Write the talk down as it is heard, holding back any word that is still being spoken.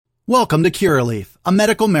Welcome to Curaleaf, a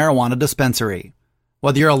medical marijuana dispensary.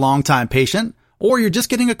 Whether you're a longtime patient or you're just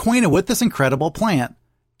getting acquainted with this incredible plant,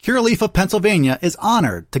 Curaleaf of Pennsylvania is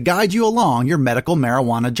honored to guide you along your medical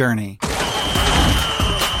marijuana journey.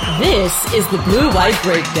 This is the Blue White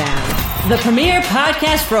Breakdown, the premier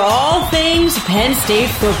podcast for all things Penn State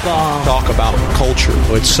football. Talk about culture.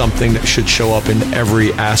 It's something that should show up in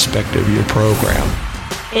every aspect of your program.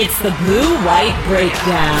 It's the Blue White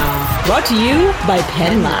Breakdown, brought to you by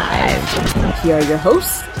Penn Live. Here are your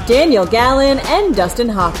hosts, Daniel Gallen and Dustin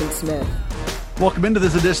Hawkinsmith. Welcome into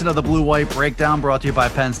this edition of the Blue White Breakdown, brought to you by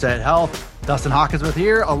Penn State Health. Dustin Hawkinsmith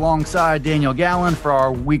here, alongside Daniel Gallen for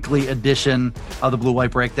our weekly edition of the Blue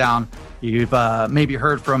White Breakdown. You've maybe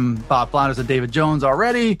heard from Bob Flanders and David Jones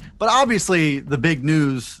already, but obviously the big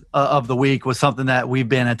news of the week was something that we've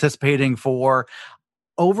been anticipating for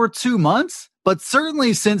over 2 months. But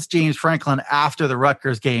certainly since James Franklin, after the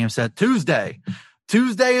Rutgers game, said Tuesday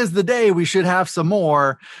is the day we should have some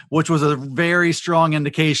more, which was a very strong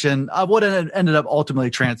indication of what ended up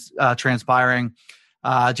ultimately transpiring.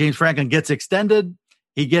 James Franklin gets extended.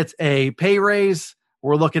 He gets a pay raise.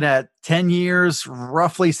 We're looking at 10 years,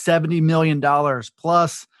 roughly $70 million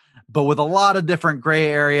plus, but with a lot of different gray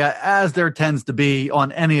area, as there tends to be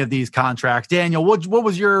on any of these contracts. Daniel, what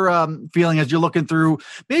was your feeling as you're looking through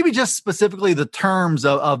maybe just specifically the terms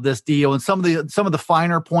of this deal and some of the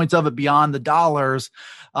finer points of it beyond the dollars?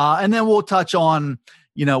 And then we'll touch on,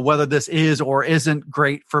 whether this is or isn't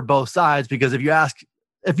great for both sides, because if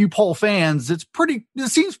you poll fans, it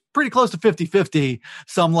seems pretty close to 50-50.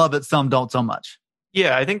 Some love it, some don't so much.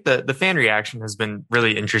 Yeah, I think the fan reaction has been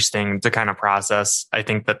really interesting to kind of process. I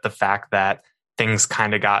think that the fact that things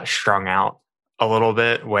kind of got strung out a little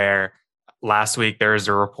bit, where last week there was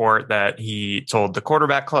a report that he told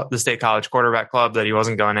the State College Quarterback Club, that he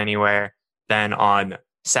wasn't going anywhere. Then on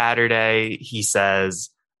Saturday, he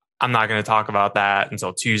says, I'm not going to talk about that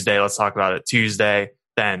until Tuesday. Let's talk about it Tuesday.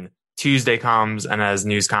 Then Tuesday comes, and at his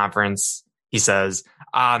news conference, he says,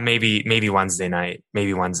 maybe Wednesday night.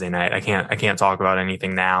 I can't talk about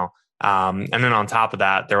anything now. And then on top of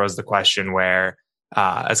that, there was the question where,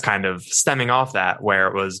 as kind of stemming off that, where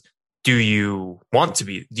it was, do you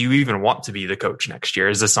even want to be the coach next year?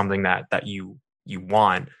 Is this something that you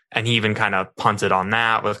want? And he even kind of punted on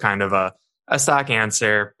that with kind of a stock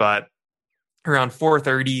answer. But around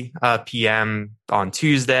 4:30 p.m. on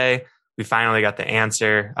Tuesday, we finally got the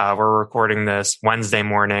answer. We're recording this Wednesday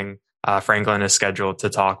morning. Franklin is scheduled to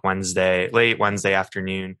talk late Wednesday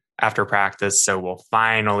afternoon after practice. So we'll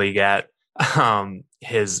finally get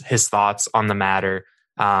his thoughts on the matter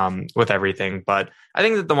with everything. But I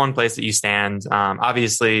think that the one place that you stand,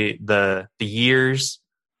 obviously the years,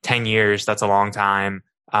 10 years, that's a long time.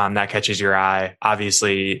 That catches your eye.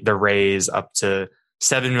 Obviously the raise up to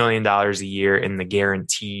 $7 million a year in the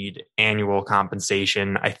guaranteed annual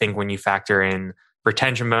compensation. I think when you factor in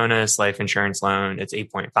retention bonus, life insurance loan, it's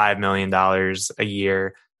 $8.5 million a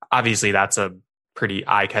year. Obviously, that's a pretty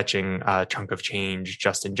eye-catching chunk of change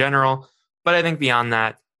just in general. But I think beyond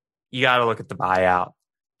that, you got to look at the buyout.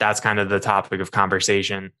 That's kind of the topic of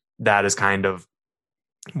conversation. That is kind of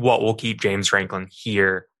what will keep James Franklin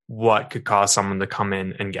here, what could cause someone to come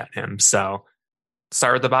in and get him. So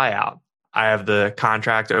start with the buyout. I have the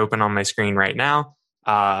contract open on my screen right now.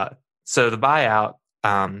 So the buyout,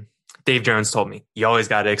 Dave Jones told me, you always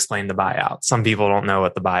got to explain the buyout. Some people don't know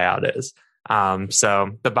what the buyout is.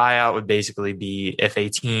 So the buyout would basically be if a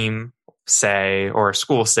team, say, or a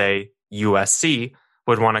school, say USC,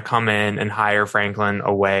 would want to come in and hire Franklin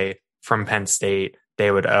away from Penn State, they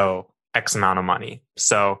would owe X amount of money.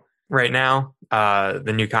 So right now,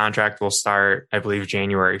 the new contract will start, I believe,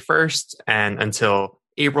 January 1st. And until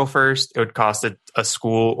April 1st, it would cost a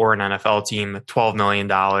school or an NFL team $12 million.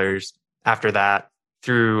 After that,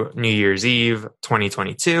 through New Year's Eve,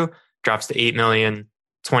 2022, drops to $8 million,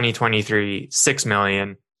 2023, $6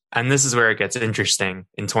 million. And this is where it gets interesting.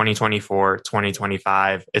 In 2024,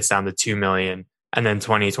 2025, it's down to $2 million. And then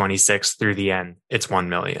 2026 through the end, it's $1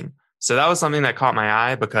 million. So that was something that caught my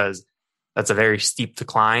eye because that's a very steep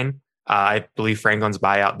decline. I believe Franklin's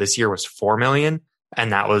buyout this year was $4 million.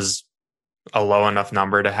 And that was a low enough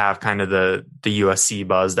number to have kind of the USC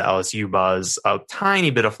buzz, the LSU buzz, a tiny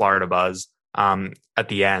bit of Florida buzz at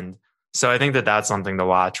the end. So I think that that's something to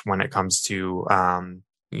watch when it comes to,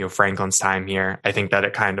 Franklin's time here. I think that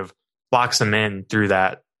it kind of locks him in through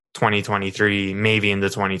that 2023, maybe into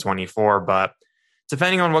 2024, but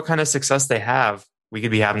depending on what kind of success they have, we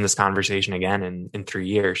could be having this conversation again in 3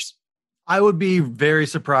 years. I would be very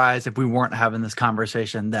surprised if we weren't having this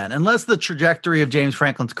conversation then, unless the trajectory of James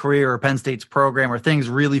Franklin's career or Penn State's program or things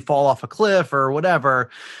really fall off a cliff or whatever.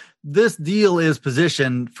 this deal is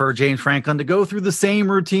positioned for James Franklin to go through the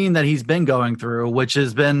same routine that he's been going through, which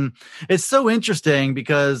has been, it's so interesting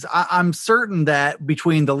because I'm certain that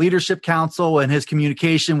between the leadership council and his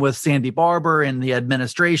communication with Sandy Barber and the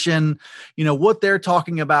administration, what they're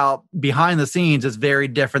talking about behind the scenes is very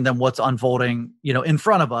different than what's unfolding, in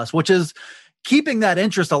front of us, which is keeping that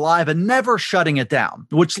interest alive and never shutting it down,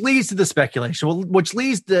 which leads to the speculation, which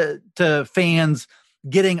leads to fans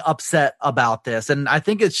getting upset about this. And I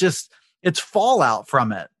think it's fallout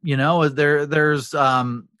from it. There's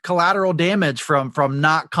collateral damage from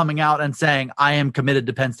not coming out and saying, I am committed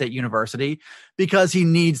to Penn State University, because he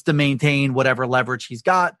needs to maintain whatever leverage he's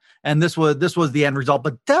got. And this was the end result.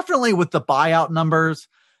 But definitely with the buyout numbers,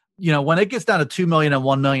 when it gets down to $2 million and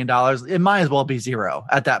 $1 million, it might as well be zero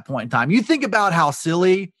at that point in time. You think about how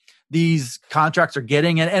silly these contracts are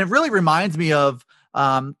getting. And it really reminds me of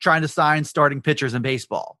trying to sign starting pitchers in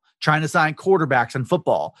baseball, trying to sign quarterbacks in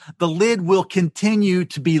football. The lid will continue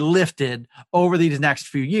to be lifted over these next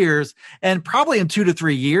few years. And probably in 2 to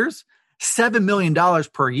 3 years, $7 million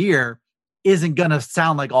per year isn't going to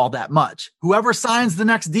sound like all that much. Whoever signs the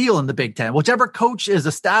next deal in the Big Ten, whichever coach is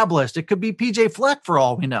established, it could be PJ Fleck for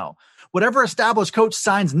all we know. Whatever established coach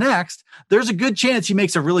signs next, there's a good chance he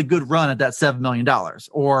makes a really good run at that $7 million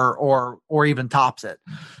or even tops it.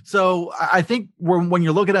 So I think when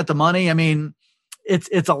you're looking at the money, I mean,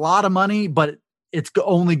 it's a lot of money, but it's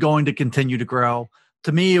only going to continue to grow.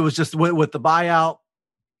 To me, it was just with the buyout,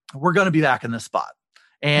 we're going to be back in this spot.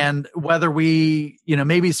 And whether we,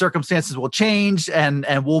 maybe circumstances will change and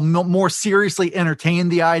we'll more seriously entertain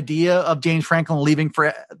the idea of James Franklin leaving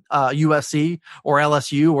for USC or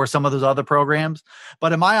LSU or some of those other programs.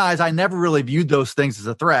 But in my eyes, I never really viewed those things as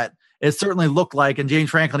a threat. It certainly looked like, and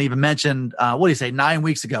James Franklin even mentioned, 9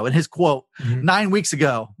 weeks ago in his quote, 9 weeks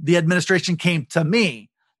ago, the administration came to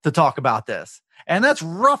me to talk about this. And that's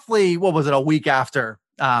roughly, a week after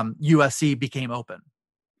USC became open.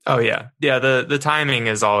 Oh yeah. Yeah. The timing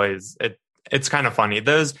is always, it's kind of funny.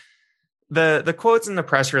 The quotes in the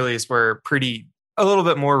press release were a little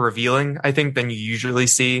bit more revealing, I think, than you usually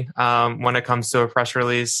see when it comes to a press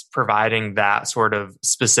release, providing that sort of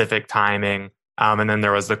specific timing. And then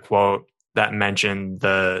there was the quote that mentioned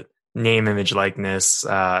the name, image, likeness,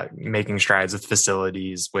 making strides with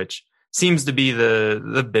facilities, which seems to be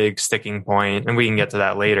the big sticking point. And we can get to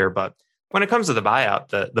that later. But when it comes to the buyout,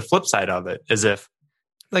 the flip side of it is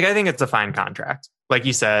I think it's a fine contract. Like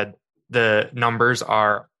you said, the numbers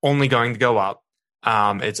are only going to go up.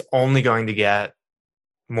 It's only going to get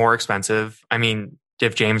more expensive. I mean,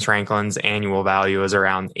 if James Franklin's annual value is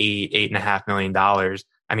around $8.5 million,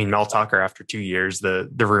 I mean, Mel Tucker, after 2 years, the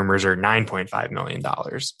rumors are $9.5 million.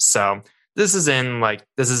 So this is in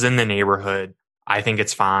the neighborhood. I think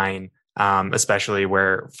it's fine. Especially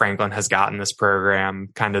where Franklin has gotten this program,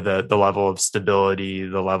 kind of the level of stability,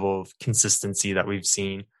 the level of consistency that we've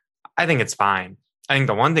seen. I think it's fine. I think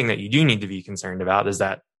the one thing that you do need to be concerned about is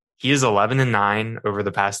that he is 11-9 over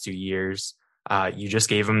the past 2 years. You just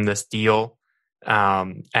gave him this deal,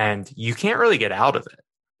 and you can't really get out of it.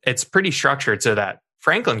 It's pretty structured so that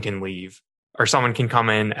Franklin can leave, or someone can come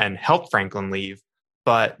in and help Franklin leave.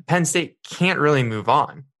 But Penn State can't really move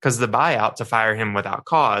on because the buyout to fire him without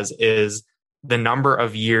cause is the number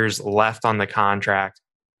of years left on the contract,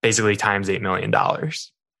 basically times $8 million.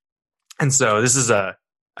 And so this is a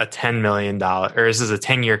 $10 million, or this is a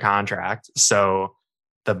 10-year contract. So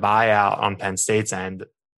the buyout on Penn State's end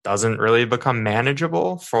doesn't really become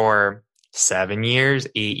manageable for 7 years,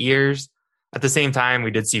 8 years. At the same time, we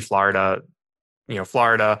did see Florida,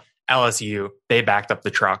 LSU, they backed up the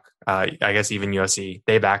truck. I guess even USC,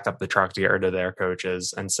 they backed up the truck to get rid of their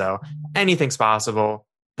coaches. And so anything's possible.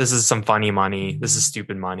 This is some funny money. This is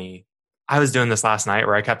stupid money. I was doing this last night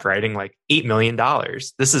where I kept writing like $8 million.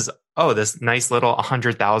 This is, this nice little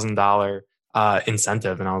 $100,000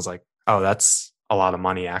 incentive. And I was like, that's a lot of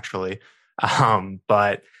money actually.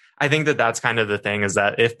 But I think that's kind of the thing, is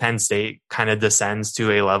that if Penn State kind of descends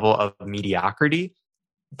to a level of mediocrity,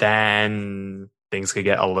 then things could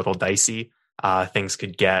get a little dicey. Things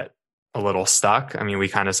could get a little stuck. I mean, we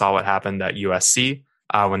kind of saw what happened at USC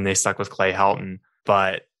when they stuck with Clay Helton.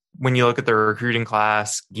 But when you look at the recruiting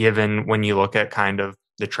class, when you look at kind of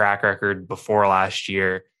the track record before last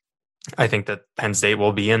year, I think that Penn State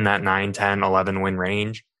will be in that 9, 10, 11 win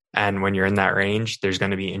range. And when you're in that range, there's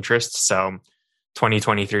going to be interest. So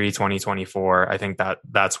 2023, 2024, I think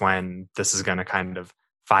that's when this is going to kind of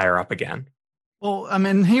fire up again. Well, I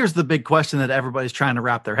mean, here's the big question that everybody's trying to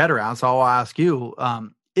wrap their head around. So I'll ask you,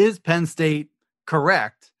 is Penn State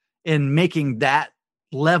correct in making that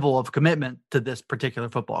level of commitment to this particular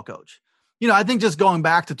football coach? I think just going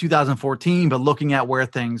back to 2014, but looking at where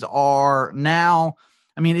things are now,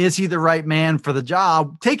 I mean, is he the right man for the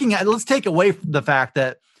job? Let's take away the fact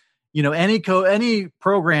that, any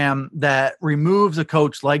program that removes a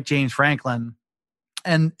coach like James Franklin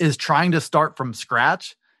and is trying to start from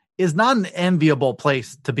scratch is not an enviable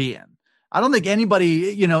place to be in. I don't think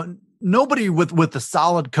anybody, nobody with a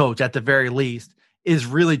solid coach at the very least is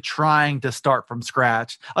really trying to start from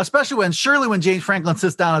scratch, especially when James Franklin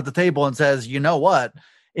sits down at the table and says, you know what,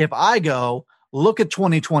 if I go, look at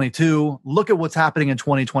 2022, look at what's happening in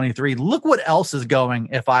 2023, look what else is going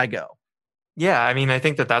if I go. Yeah, I mean, I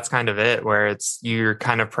think that's kind of it, where this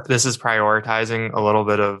is prioritizing a little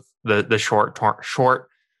bit of the short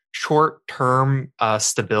term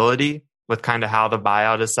stability with kind of how the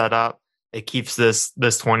buyout is set up. It keeps this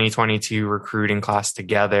 2022 recruiting class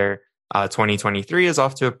together. 2023 is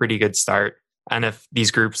off to a pretty good start, and if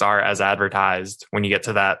these groups are as advertised when you get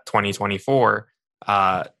to that 2024,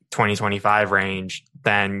 2025 range,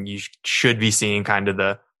 then you should be seeing kind of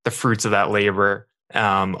the fruits of that labor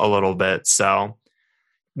a little bit. So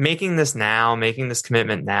making this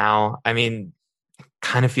commitment now, I mean,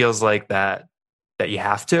 kind of feels like that you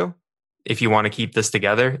have to, if you want to keep this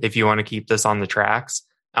together, if you want to keep this on the tracks.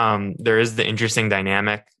 There is the interesting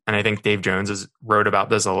dynamic, and I think Dave Jones wrote about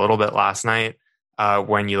this a little bit last night.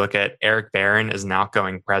 When you look at Eric Barron is an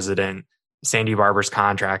outgoing president, Sandy Barber's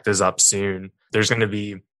contract is up soon. There's going to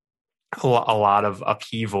be a lot of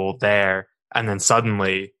upheaval there, and then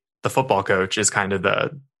suddenly the football coach is kind of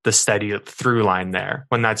the steady through line there,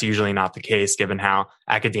 when that's usually not the case, given how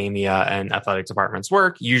academia and athletic departments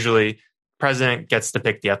work. Usually president gets to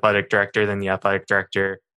pick the athletic director, then the athletic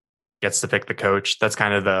director gets to pick the coach. That's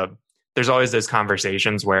kind of there's always those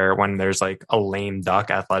conversations where when there's like a lame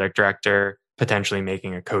duck athletic director potentially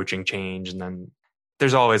making a coaching change, and then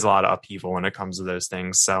there's always a lot of upheaval when it comes to those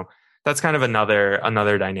things. So that's kind of another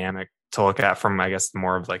dynamic to look at from, I guess,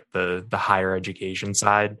 more of like the higher education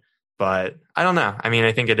side. But I don't know. I mean,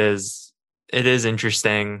 I think it is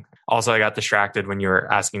interesting. Also, I got distracted when you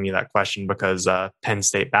were asking me that question because Penn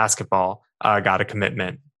State basketball got a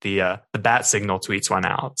commitment. The bat signal tweets went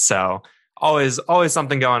out. So always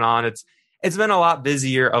something going on. It's been a lot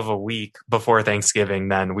busier of a week before Thanksgiving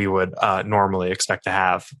than we would normally expect to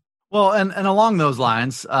have. Well, and along those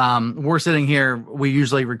lines, we're sitting here. We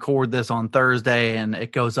usually record this on Thursday and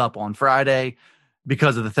it goes up on Friday.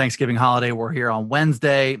 Because of the Thanksgiving holiday, we're here on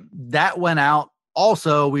Wednesday. That went out.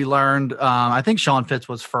 Also, we learned, I think Sean Fitz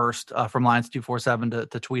was first from Lions 247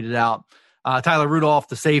 to tweet it out. Tyler Rudolph,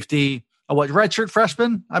 the safety, redshirt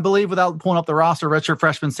freshman, I believe, without pulling up the roster, redshirt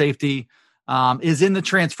freshman safety, is in the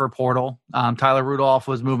transfer portal. Tyler Rudolph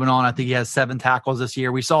was moving on. I think he has 7 tackles this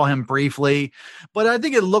year. We saw him briefly, but I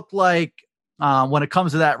think it looked like when it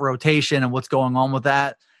comes to that rotation and what's going on with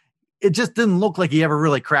that, it just didn't look like he ever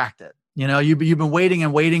really cracked it. You've been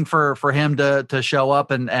waiting for him to show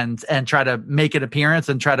up and try to make an appearance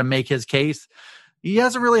and try to make his case. He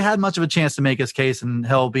hasn't really had much of a chance to make his case, and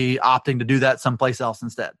he'll be opting to do that someplace else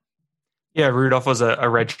instead. Yeah, Rudolph was a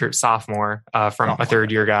redshirt sophomore from a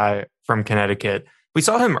third-year guy from Connecticut. We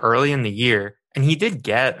saw him early in the year, and he did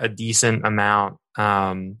get a decent amount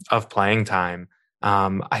of playing time.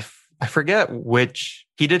 I forget which.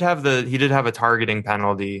 He did have a targeting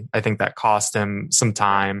penalty. I think that cost him some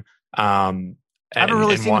time. I haven't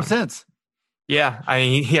really seen him since. Yeah,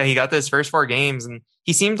 he got those first 4 games, and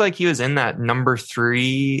he seemed like he was in that number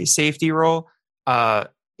 3 safety role.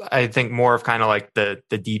 I think more of kind of like the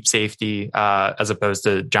deep safety, as opposed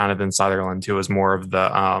to Jonathan Sutherland, who was more of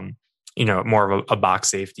the more of a box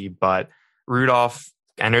safety. But Rudolph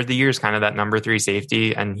entered the year as kind of that number 3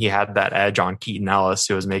 safety, and he had that edge on Keaton Ellis,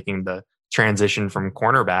 who was making the transition from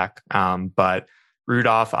cornerback. But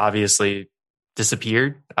Rudolph obviously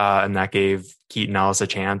disappeared, and that gave Keaton Ellis a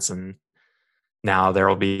chance. And now there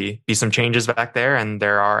will be some changes back there, and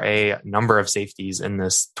there are a number of safeties in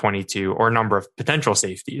this 22, or a number of potential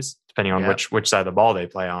safeties, depending on which side of the ball they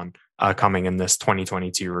play on, coming in this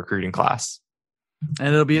 2022 recruiting class. And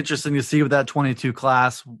it'll be interesting to see with that 22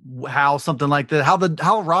 class how something like that,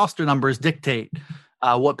 how roster numbers dictate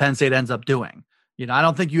what Penn State ends up doing. I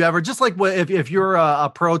don't think you ever, just like if you're a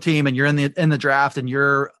pro team and you're in the draft and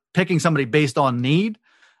you're picking somebody based on need,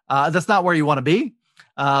 that's not where you want to be.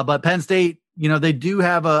 But Penn State, they do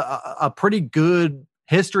have a pretty good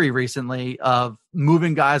history recently of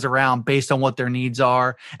moving guys around based on what their needs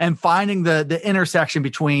are and finding the intersection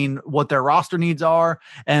between what their roster needs are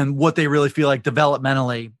and what they really feel like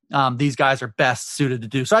developmentally these guys are best suited to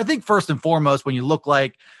do. So I think first and foremost, when you look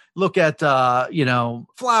at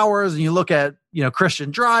Flowers and you look at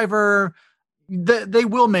Christian Driver, they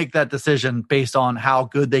will make that decision based on how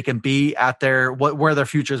good they can be at where their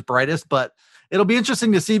future is brightest. But it'll be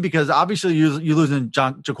interesting to see, because obviously you losing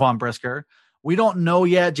Jaquan Brisker. We don't know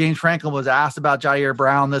yet. James Franklin was asked about Jair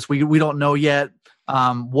Brown this week. We don't know yet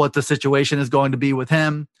what the situation is going to be with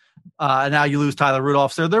him. And now you lose Tyler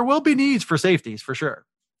Rudolph. So there will be needs for safeties for sure.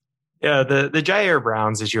 Yeah, the Jair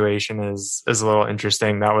Brown situation is a little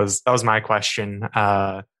interesting. That was my question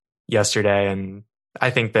yesterday, and I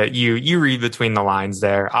think that you read between the lines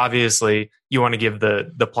there. Obviously, you want to give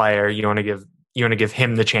the player, you want to give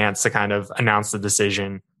him the chance to kind of announce the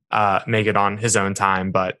decision, make it on his own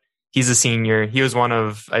time. But he's a senior. He was one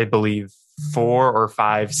of, I believe, 4 or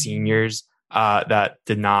 5 seniors that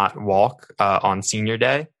did not walk on senior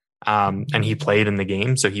day, and he played in the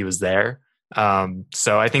game, so he was there.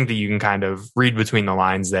 So I think that you can kind of read between the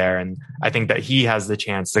lines there. And I think that he has the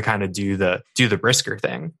chance to kind of do the Brisker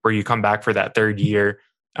thing, where you come back for that 3rd year,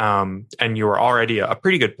 and you were already a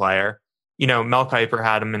pretty good player. Mel Kiper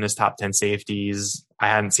had him in his top 10 safeties. I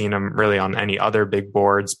hadn't seen him really on any other big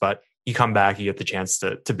boards, but you come back, you get the chance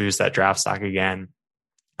to boost that draft stock again.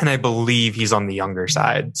 And I believe he's on the younger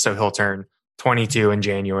side. So he'll turn 22 in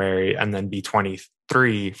January and then be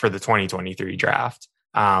 23 for the 2023 draft.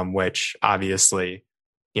 Which obviously,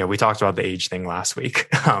 we talked about the age thing last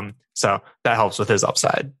week. So that helps with his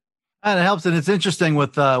upside. And it helps. And it's interesting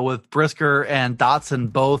with Brisker and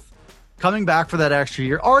Dotson both coming back for that extra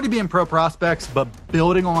year, already being pro prospects, but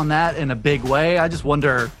building on that in a big way. I just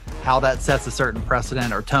wonder how that sets a certain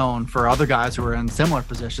precedent or tone for other guys who are in similar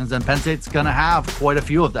positions. And Penn State's going to have quite a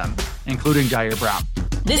few of them, including Jair Brown.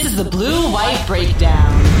 This is the Blue White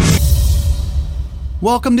Breakdown.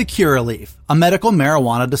 Welcome to Curaleaf, a medical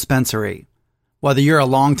marijuana dispensary. Whether you're a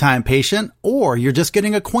longtime patient or you're just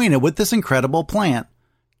getting acquainted with this incredible plant,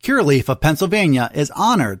 Curaleaf of Pennsylvania is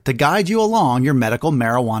honored to guide you along your medical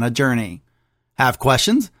marijuana journey. Have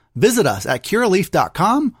questions? Visit us at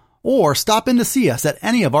curaleaf.com or stop in to see us at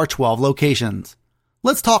any of our 12 locations.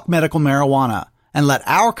 Let's talk medical marijuana and let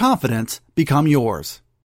our confidence become yours.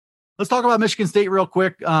 Let's talk about Michigan State real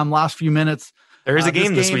quick. Last few minutes. There is a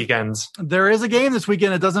game this weekend. There is a game this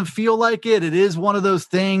weekend. It doesn't feel like it. It is one of those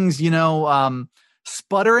things,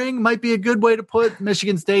 sputtering might be a good way to put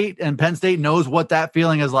Michigan State, and Penn State knows what that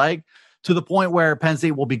feeling is like, to the point where Penn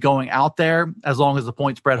State will be going out there, as long as the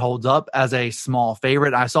point spread holds up, as a small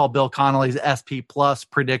favorite. I saw Bill Connolly's SP Plus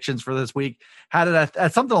predictions for this week had it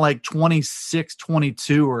at something like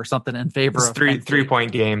 26-22 or something in favor of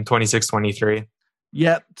 3-point game, 26-23.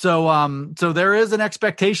 Yep. So there is an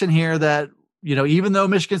expectation here that, even though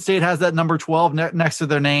Michigan State has that number 12 next to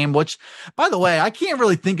their name, which, by the way, I can't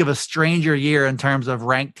really think of a stranger year in terms of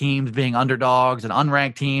ranked teams being underdogs and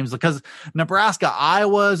unranked teams, because Nebraska,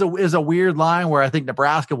 Iowa is a weird line where I think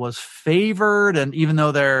Nebraska was favored. And even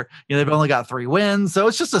though they've only got 3 wins, so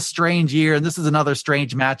it's just a strange year. And this is another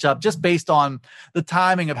strange matchup just based on the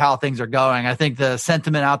timing of how things are going. I think the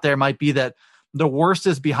sentiment out there might be that the worst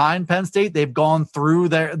is behind Penn State. They've gone through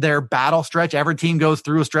their battle stretch. Every team goes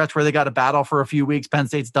through a stretch where they got to battle for a few weeks. Penn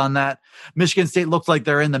State's done that. Michigan State looks like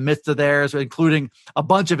they're in the midst of theirs, including a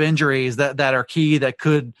bunch of injuries that are key that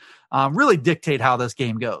could really dictate how this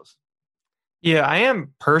game goes. Yeah, I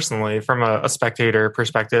am personally, from a spectator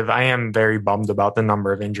perspective, I am very bummed about the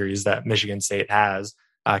number of injuries that Michigan State has.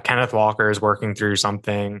 Kenneth Walker is working through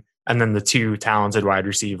something, and then the 2 talented wide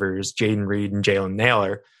receivers, Jaden Reed and Jalen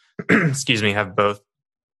Naylor, excuse me, have both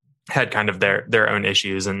had kind of their own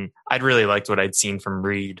issues. And I'd really liked what I'd seen from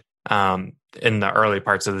Reed in the early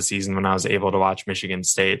parts of the season when I was able to watch Michigan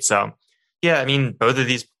State. So yeah, I mean, both of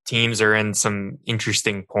these teams are in some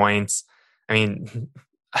interesting points. I mean,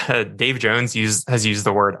 Dave Jones has used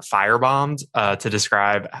the word firebombed to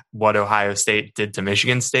describe what Ohio State did to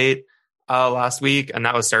Michigan State last week. And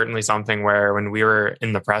that was certainly something where when we were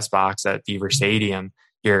in the press box at Beaver Stadium,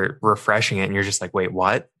 you're refreshing it and you're just like, wait,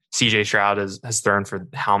 what? CJ Stroud has thrown for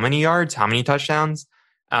how many yards, how many touchdowns?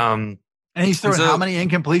 And he's thrown how many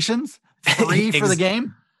incompletions? 3 for the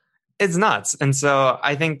game? It's nuts. And so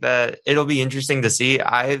I think that it'll be interesting to see.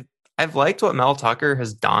 I've liked what Mel Tucker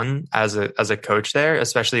has done as a coach there,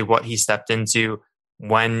 especially what he stepped into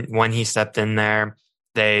when he stepped in there.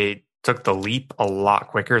 They took the leap a lot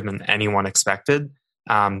quicker than anyone expected.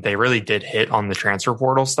 They really did hit on the transfer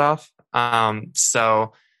portal stuff.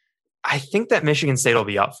 So I think that Michigan State will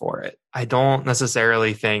be up for it. I don't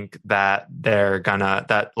necessarily think that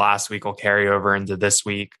that last week will carry over into this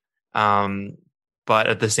week. But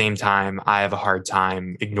at the same time, I have a hard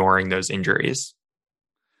time ignoring those injuries.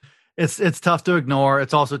 It's tough to ignore.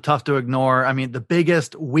 It's also tough to ignore. I mean, the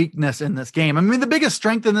biggest weakness in this game, the biggest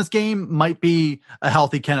strength in this game might be a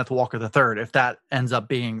healthy Kenneth Walker III, if that ends up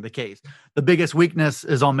being the case. The biggest weakness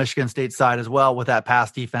is on Michigan State's side as well with that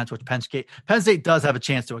pass defense, which Penn State does have a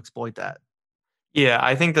chance to exploit that. Yeah,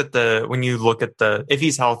 I think that when you look at if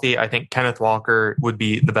he's healthy, I think Kenneth Walker would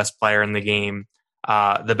be the best player in the game.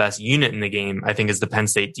 The best unit in the game, I think, is the Penn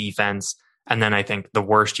State defense. And then I think the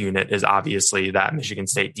worst unit is obviously that Michigan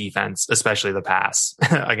State defense, especially the pass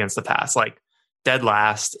against the pass, like dead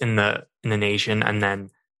last in the nation. And then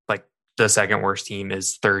like the second worst team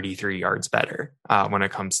is 33 yards better when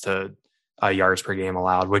it comes to yards per game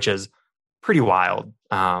allowed, which is pretty wild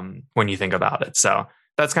when you think about it. So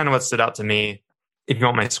that's kind of what stood out to me. If you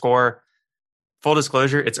want my score, full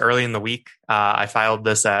disclosure, it's early in the week. I filed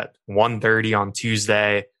this at 1:30 on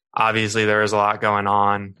Tuesday. Obviously, there was a lot going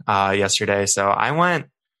on yesterday. So I went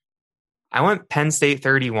Penn State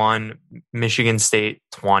 31, Michigan State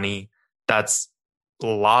 20. That's a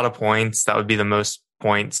lot of points. That would be the most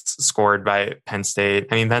points scored by Penn State.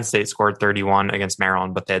 Penn State scored 31 against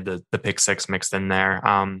Maryland, but they had the pick six mixed in there.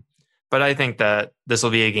 But I think that this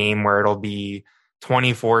will be a game where it'll be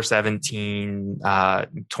 24-17,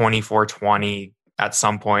 24-20 at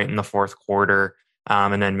some point in the fourth quarter.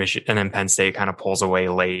 And then Penn State kind of pulls away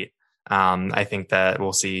late. I think that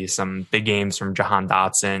we'll see some big games from Jahan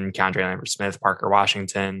Dotson, Keandre Lambert-Smith, Parker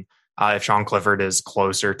Washington. If Sean Clifford is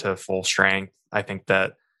closer to full strength, I think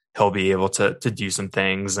that he'll be able to do some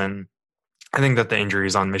things. And I think that the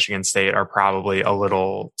injuries on Michigan State are probably a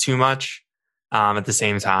little too much. At the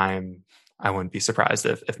same time, I wouldn't be surprised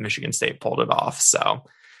if Michigan State pulled it off. So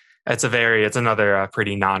it's another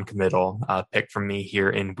pretty non-committal pick from me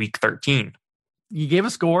here in week 13. You gave a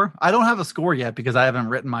score. I don't have a score yet because I haven't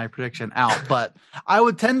written my prediction out, but I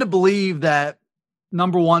would tend to believe that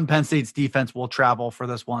number one, Penn State's defense will travel for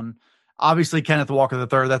this one. Obviously, Kenneth Walker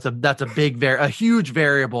III, that's a huge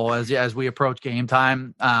variable as we approach game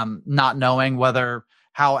time, not knowing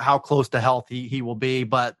how close to health he will be.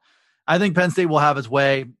 But I think Penn State will have his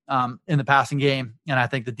way in the passing game, and I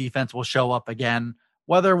think the defense will show up again,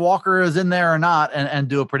 whether Walker is in there or not, and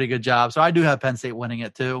do a pretty good job. So I do have Penn State winning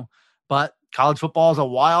it too. But college football is a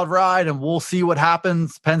wild ride, and we'll see what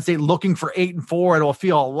happens. Penn State looking for 8-4. It'll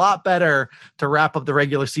feel a lot better to wrap up the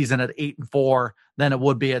regular season at 8-4 than it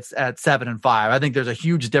would be at 7-5. I think there's a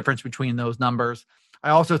huge difference between those numbers. I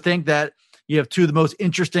also think that you have two of the most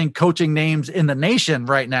interesting coaching names in the nation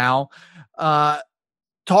right now,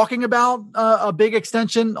 talking about a big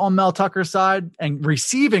extension on Mel Tucker's side and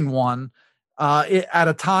receiving one at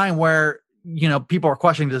a time where people are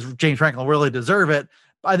questioning, does James Franklin really deserve it?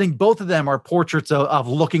 I think both of them are portraits of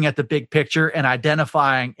looking at the big picture and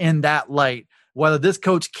identifying in that light whether this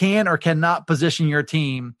coach can or cannot position your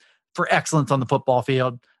team for excellence on the football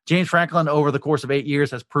field. James Franklin, over the course of 8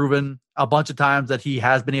 years, has proven a bunch of times that he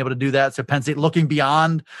has been able to do that. So Penn State looking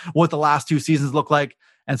beyond what the last two seasons look like.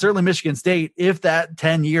 And certainly Michigan State, if that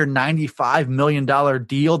 10-year, $95 million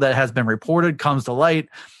deal that has been reported comes to light,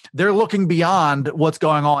 they're looking beyond what's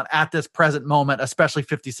going on at this present moment, especially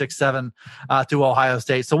 56-7 to Ohio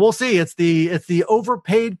State. So we'll see. It's the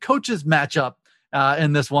overpaid coaches matchup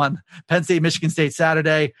in this one. Penn State, Michigan State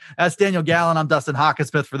Saturday. That's Daniel Gallen. I'm Dustin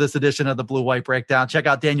Hockensmith for this edition of the Blue White Breakdown. Check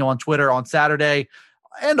out Daniel on Twitter on Saturday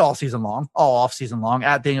and all off season long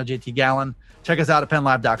at Daniel JT Gallen. Check us out at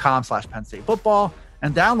PennLive.com/Penn State Football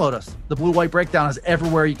and download us. The Blue White Breakdown is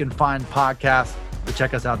everywhere you can find podcasts. So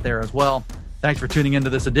check us out there as well. Thanks for tuning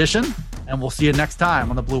into this edition, and we'll see you next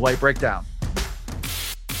time on the Blue White Breakdown.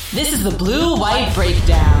 This is the Blue White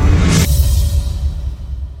Breakdown.